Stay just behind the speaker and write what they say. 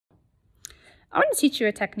I want to teach you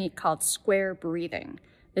a technique called square breathing.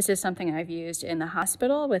 This is something I've used in the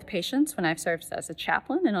hospital with patients when I've served as a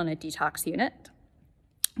chaplain and on a detox unit.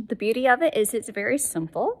 The beauty of it is it's very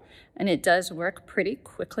simple, and it does work pretty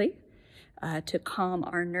quickly to calm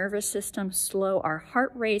our nervous system, slow our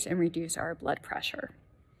heart rate, and reduce our blood pressure.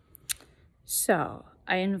 So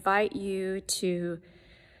I invite you to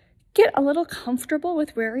get a little comfortable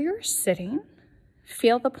with where you're sitting.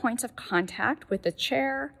 Feel the points of contact with the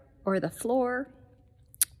chair or the floor.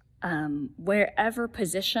 Wherever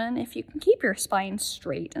position, if you can keep your spine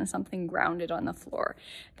straight and something grounded on the floor,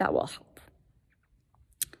 that will help.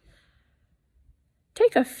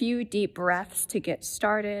 Take a few deep breaths to get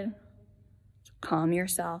started. Calm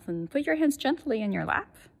yourself and put your hands gently in your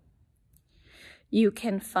lap. You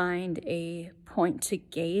can find a point to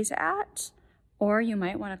gaze at, or you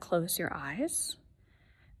might want to close your eyes.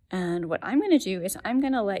 And what I'm going to do is I'm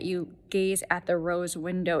going to let you gaze at the rose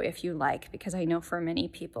window if you like, because I know for many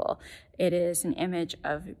people it is an image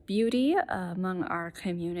of beauty among our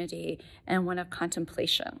community and one of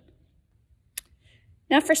contemplation.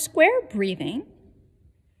 Now for square breathing,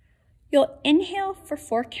 you'll inhale for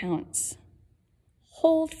 4 counts,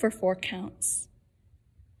 hold for 4 counts,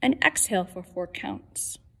 and exhale for 4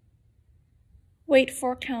 counts. Wait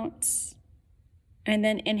 4 counts, and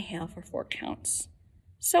then inhale for 4 counts.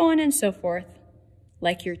 So on and so forth,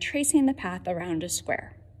 like you're tracing the path around a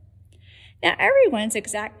square. Now, everyone's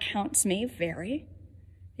exact counts may vary.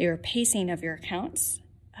 Your pacing of your counts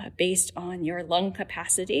based on your lung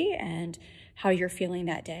capacity and how you're feeling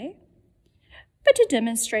that day. But to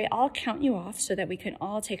demonstrate, I'll count you off so that we can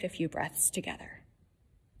all take a few breaths together.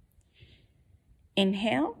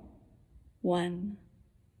 Inhale, 1,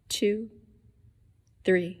 2,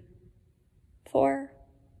 3, 4.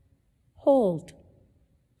 Hold,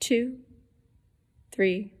 2,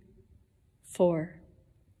 3, 4.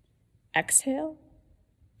 Exhale,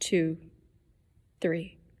 2,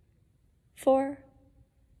 3, 4.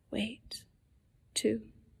 Wait, 2,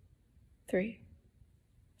 3,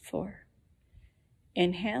 4.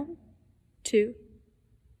 Inhale, 2,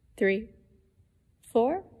 3,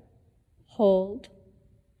 4. Hold,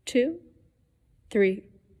 2, 3,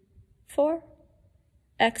 4.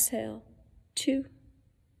 Exhale, 2,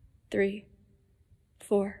 3,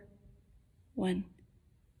 4. 1,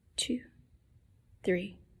 2,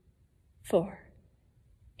 3, 4.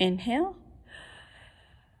 Inhale.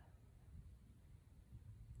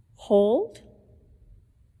 Hold.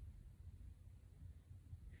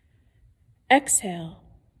 Exhale.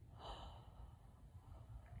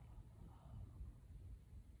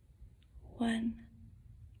 One,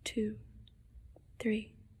 2,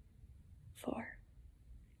 3, 4.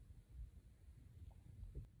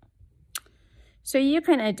 So you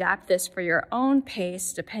can adapt this for your own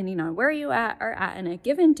pace depending on where you are at in a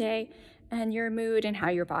given day and your mood and how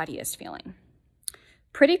your body is feeling.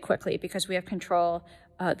 Pretty quickly, because we have control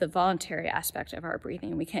the voluntary aspect of our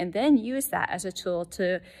breathing, we can then use that as a tool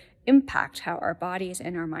to impact how our bodies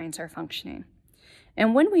and our minds are functioning.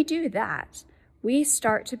 And when we do that, we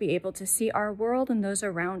start to be able to see our world and those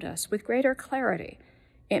around us with greater clarity.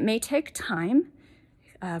 It may take time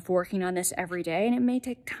of working on this every day, and it may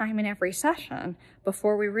take time in every session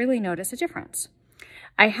before we really notice a difference.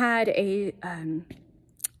 I had a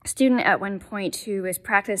student at one point who was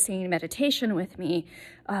practicing meditation with me,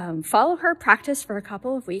 follow her practice for a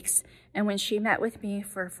couple of weeks, and when she met with me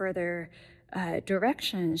for further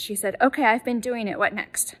direction, she said, "Okay, I've been doing it, what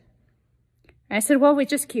next?" And I said, "Well, we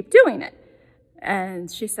just keep doing it."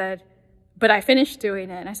 And she said, "But I finished doing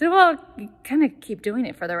it." And I said, "Well, you kind of keep doing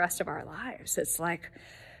it for the rest of our lives. It's like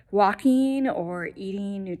walking or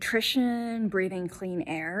eating nutrition, breathing clean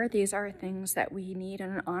air. These are things that we need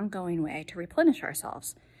in an ongoing way to replenish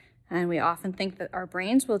ourselves. And we often think that our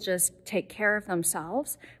brains will just take care of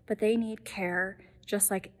themselves, but they need care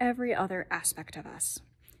just like every other aspect of us.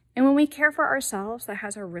 And when we care for ourselves, that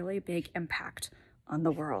has a really big impact on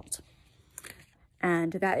the world.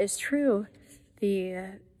 And that is true.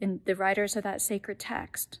 In the writers of that sacred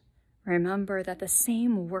text, remember that the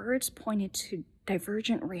same words pointed to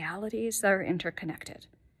divergent realities that are interconnected.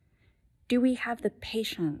 Do we have the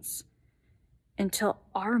patience until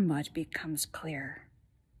our mud becomes clear?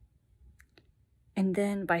 And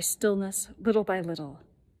then by stillness, little by little,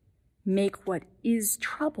 make what is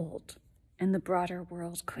troubled in the broader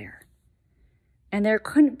world clear. And there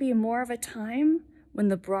couldn't be more of a time when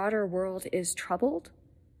the broader world is troubled,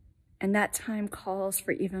 and that time calls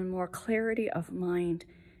for even more clarity of mind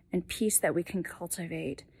and peace that we can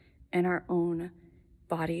cultivate in our own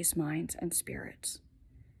bodies, minds, and spirits.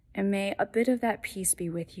 And may a bit of that peace be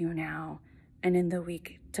with you now and in the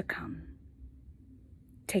week to come.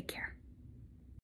 Take care.